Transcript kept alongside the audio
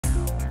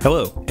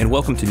Hello, and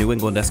welcome to New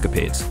England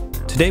Escapades.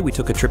 Today we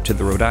took a trip to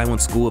the Rhode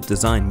Island School of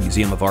Design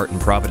Museum of Art in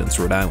Providence,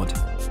 Rhode Island.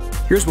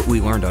 Here's what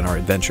we learned on our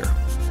adventure.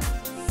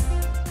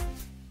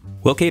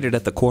 Located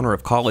at the corner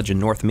of College and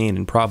North Main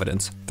in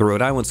Providence, the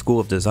Rhode Island School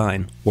of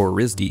Design, or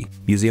RISD,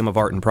 Museum of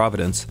Art in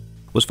Providence,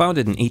 was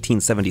founded in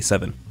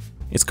 1877.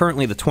 It's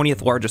currently the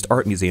 20th largest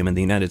art museum in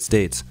the United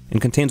States and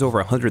contains over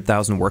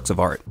 100,000 works of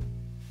art.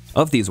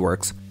 Of these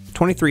works,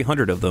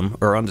 2,300 of them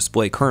are on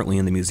display currently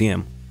in the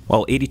museum,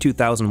 while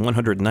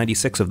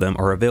 82,196 of them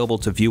are available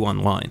to view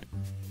online.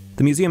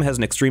 The museum has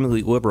an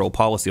extremely liberal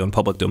policy on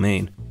public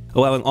domain,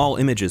 allowing all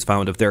images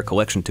found of their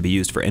collection to be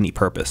used for any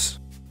purpose.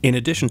 In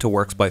addition to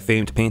works by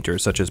famed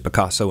painters such as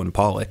Picasso and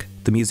Pollock,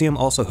 the museum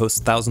also hosts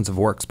thousands of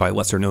works by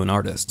lesser-known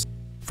artists.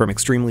 From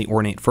extremely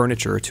ornate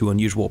furniture to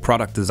unusual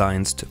product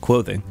designs to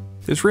clothing,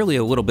 there's really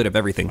a little bit of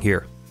everything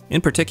here.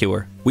 In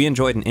particular, we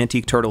enjoyed an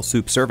antique turtle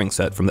soup serving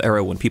set from the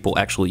era when people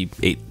actually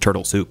ate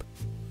turtle soup.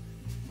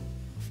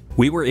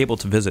 We were able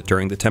to visit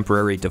during the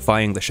temporary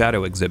Defying the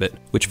Shadow exhibit,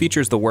 which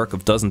features the work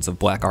of dozens of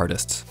black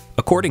artists.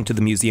 According to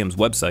the museum's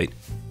website,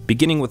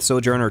 beginning with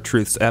Sojourner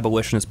Truth's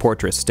abolitionist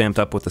portraits stamped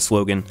up with the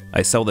slogan,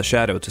 "I sell the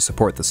shadow to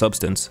support the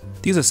substance,"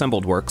 these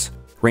assembled works,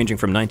 ranging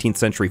from 19th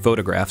century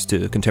photographs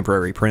to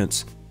contemporary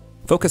prints,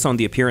 focus on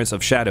the appearance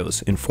of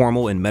shadows in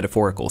formal and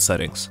metaphorical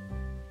settings.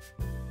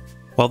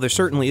 While there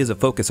certainly is a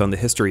focus on the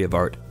history of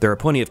art, there are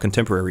plenty of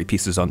contemporary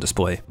pieces on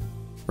display.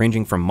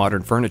 Ranging from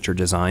modern furniture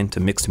design to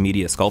mixed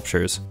media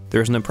sculptures,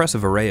 there is an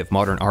impressive array of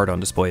modern art on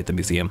display at the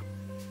museum.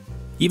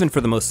 Even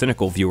for the most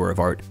cynical viewer of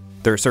art,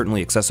 there are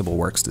certainly accessible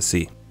works to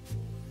see.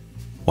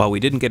 While we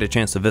didn't get a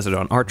chance to visit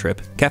on our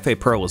trip, Cafe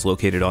Pearl is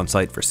located on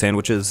site for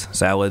sandwiches,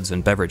 salads,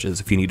 and beverages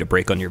if you need a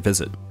break on your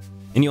visit.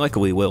 And you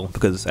likely will,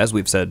 because as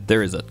we've said,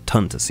 there is a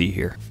ton to see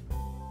here.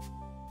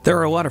 There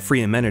are a lot of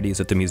free amenities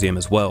at the museum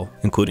as well,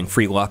 including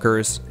free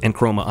lockers, and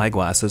chroma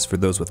eyeglasses for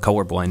those with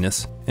color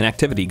blindness, and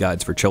activity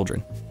guides for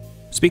children.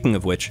 Speaking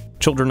of which,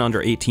 children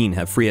under 18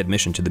 have free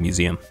admission to the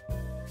museum.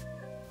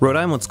 Rhode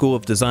Island School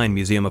of Design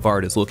Museum of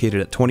Art is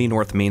located at 20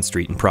 North Main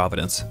Street in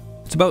Providence.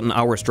 It's about an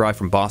hour's drive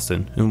from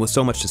Boston, and with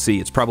so much to see,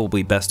 it's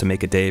probably best to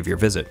make a day of your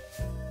visit.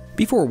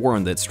 Be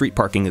forewarned that street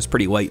parking is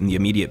pretty light in the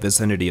immediate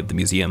vicinity of the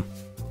museum.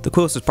 The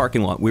closest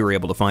parking lot we were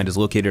able to find is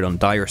located on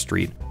Dyer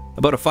Street,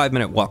 about a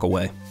 5-minute walk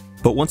away.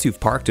 But once you've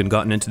parked and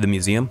gotten into the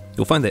museum,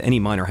 you'll find that any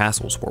minor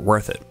hassles were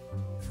worth it.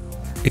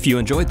 If you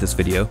enjoyed this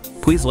video,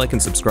 please like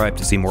and subscribe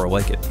to see more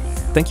like it.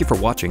 Thank you for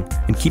watching,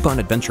 and keep on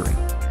adventuring.